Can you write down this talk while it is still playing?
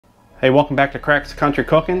Hey, welcome back to Krack's Country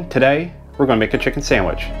Cooking. Today, we're gonna make a chicken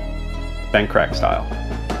sandwich, Ben Krack style.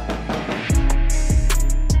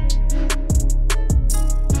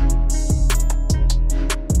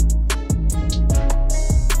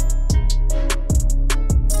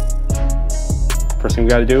 First thing we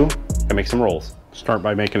gotta do, gotta make some rolls. Start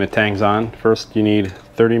by making a tangs-on. First, you need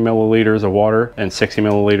 30 milliliters of water and 60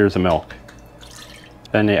 milliliters of milk.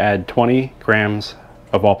 Then you add 20 grams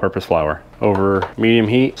of all-purpose flour. Over medium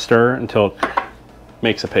heat, stir until it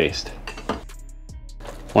makes a paste.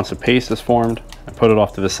 Once the paste is formed, I put it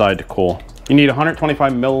off to the side to cool. You need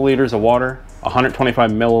 125 milliliters of water,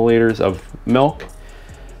 125 milliliters of milk,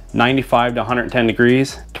 95 to 110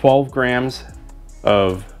 degrees, 12 grams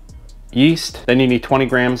of yeast. Then you need 20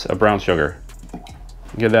 grams of brown sugar.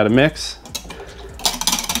 Give that a mix.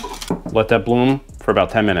 Let that bloom for about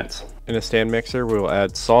 10 minutes. In a stand mixer, we will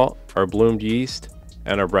add salt, our bloomed yeast,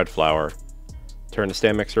 and our bread flour. Turn the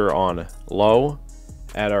stand mixer on low,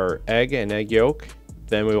 add our egg and egg yolk,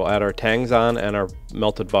 then we will add our tangs-on and our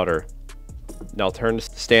melted butter. Now turn the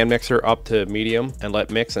stand mixer up to medium and let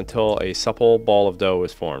mix until a supple ball of dough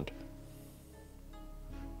is formed.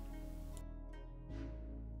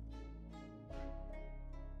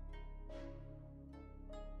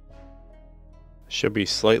 Should be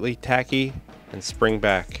slightly tacky and spring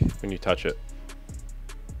back when you touch it.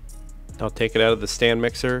 Now take it out of the stand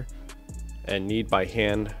mixer and knead by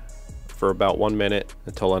hand for about 1 minute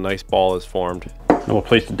until a nice ball is formed. And we'll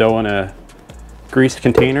place the dough in a greased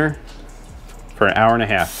container for an hour and a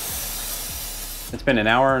half. It's been an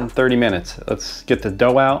hour and 30 minutes. Let's get the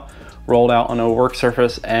dough out, rolled out on a work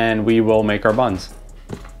surface, and we will make our buns.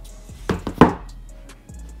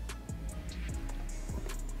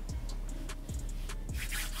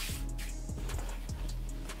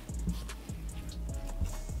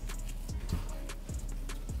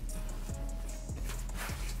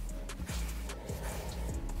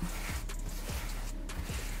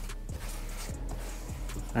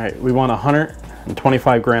 All right, we want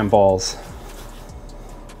 125 gram balls.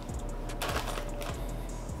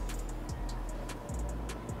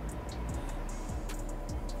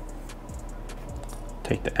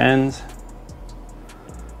 Take the ends,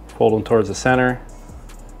 fold them towards the center,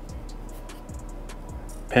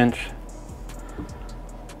 pinch,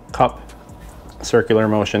 cup, circular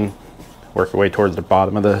motion, work your way towards the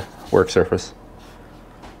bottom of the work surface.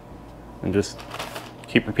 And just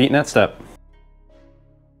keep repeating that step.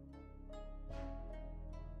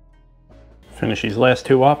 Finish these last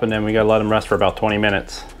two up, and then we gotta let them rest for about 20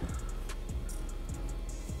 minutes.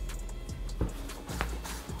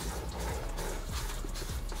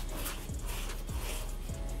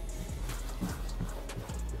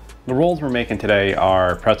 The rolls we're making today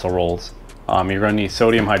are pretzel rolls. You're gonna need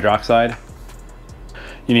sodium hydroxide.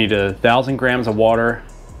 You need 1,000 grams of water,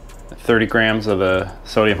 30 grams of the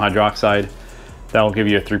sodium hydroxide. That will give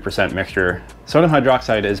you a 3% mixture. Sodium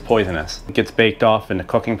hydroxide is poisonous. It gets baked off in the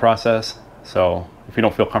cooking process. So if you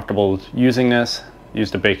don't feel comfortable using this, use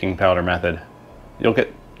the baking powder method. You'll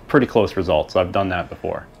get pretty close results. I've done that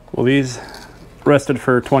before. Well, these rested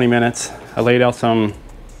for 20 minutes. I laid out some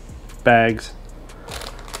bags.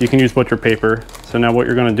 You can use butcher paper. So now what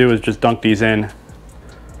you're gonna do is just dunk these in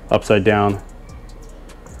upside down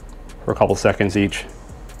for a couple seconds each.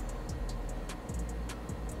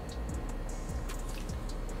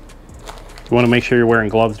 You wanna make sure you're wearing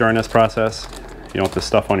gloves during this process. You don't want this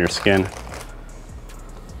stuff on your skin.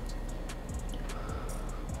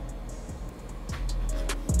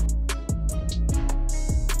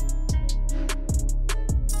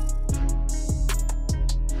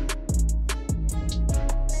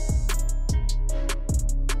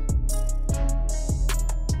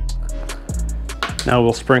 Now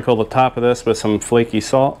we'll sprinkle the top of this with some flaky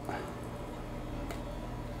salt.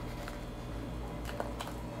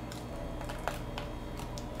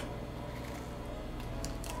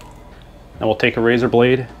 Now we'll take a razor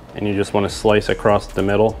blade and you just want to slice across the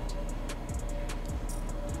middle.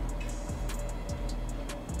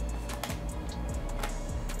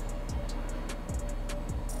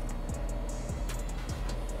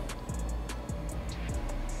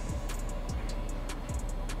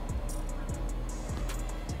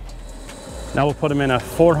 Now we'll put them in a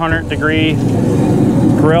 400-degree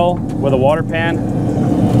grill with a water pan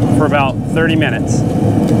for about 30 minutes.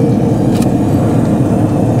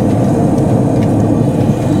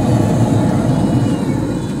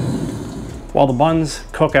 While the buns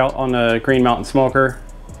cook out on the Green Mountain smoker,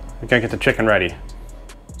 we gotta get the chicken ready.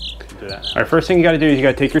 Do that. All right, first thing you gotta do is you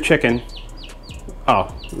gotta take your chicken.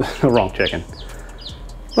 Oh, the wrong chicken.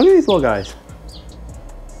 Look at these little guys.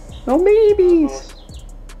 Little babies.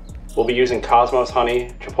 We'll be using Cosmos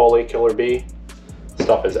Honey Chipotle Killer Bee.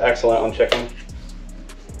 Stuff is excellent on chicken.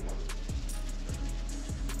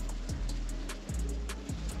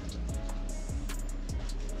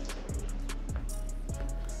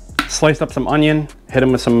 Sliced up some onion, hit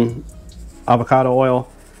them with some avocado oil.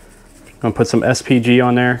 I'm gonna put some SPG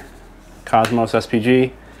on there, Cosmos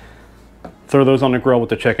SPG. Throw those on the grill with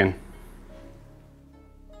the chicken.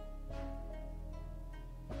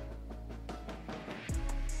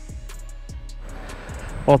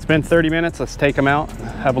 Well, it's been 30 minutes. Let's take them out,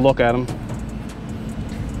 have a look at them.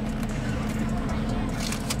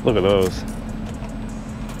 Look at those.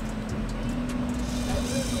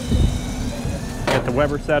 Get the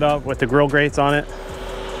Weber set up with the grill grates on it.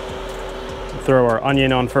 Throw our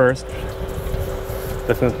onion on first.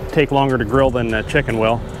 That's gonna take longer to grill than the chicken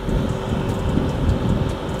will.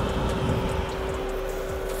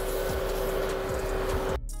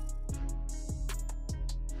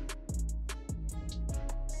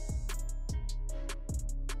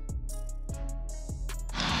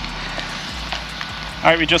 All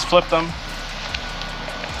right, we just flipped them.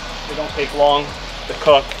 They don't take long to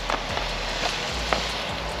cook.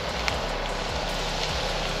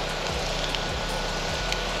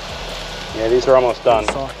 Yeah, these are almost done.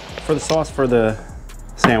 For the sauce for the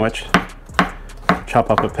sandwich, chop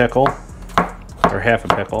up a pickle, or half a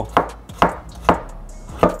pickle.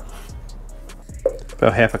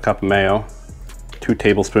 About half a cup of mayo, 2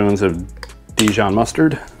 tablespoons of Dijon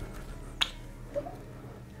mustard,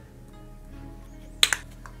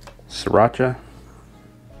 Sriracha,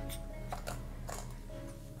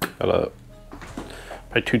 about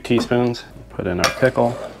probably 2 teaspoons. Put in our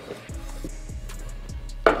pickle.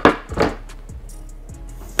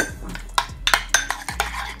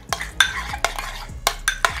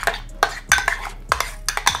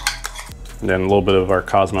 And then a little bit of our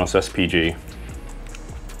Cosmos SPG.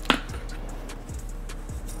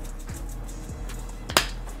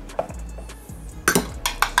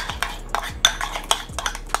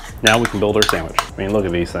 Now we can build our sandwich. I mean, look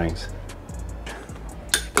at these things.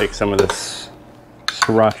 Take some of this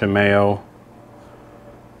Sriracha mayo.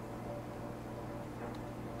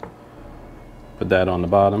 Put that on the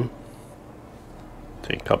bottom.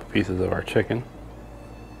 Take a couple pieces of our chicken.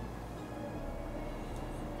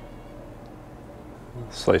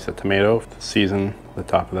 Slice a tomato to season the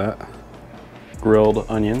top of that. Grilled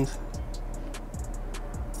onions.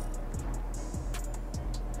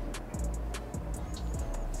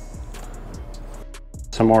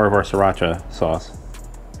 Some more of our Sriracha sauce.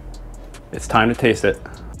 It's time to taste it.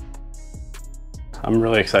 I'm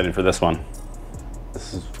really excited for this one.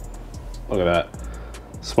 Look at that.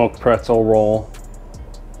 Smoked pretzel roll.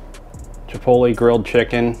 Chipotle grilled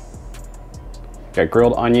chicken. Got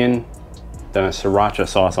grilled onion. Then a Sriracha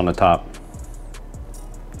sauce on the top.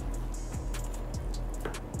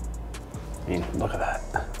 I mean, look at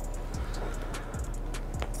that.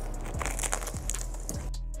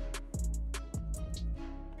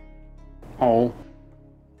 Oh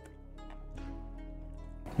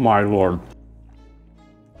my Lord.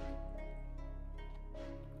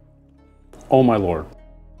 Oh my Lord.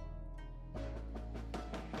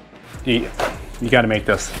 You gotta make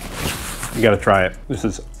this. You gotta try it. This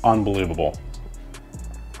is unbelievable.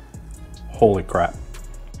 Holy crap.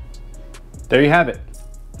 There you have it.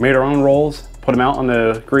 Made our own rolls, put them out on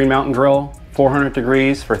the Green Mountain Grill, 400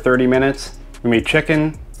 degrees for 30 minutes. We made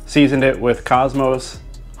chicken, seasoned it with Cosmos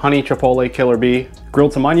Honey Chipotle Killer Bee,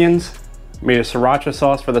 grilled some onions, made a Sriracha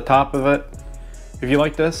sauce for the top of it. If you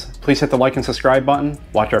like this, please hit the like and subscribe button.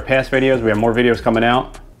 Watch our past videos. We have more videos coming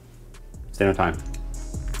out. It's dinner time.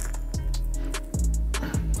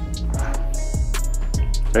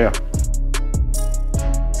 There you go.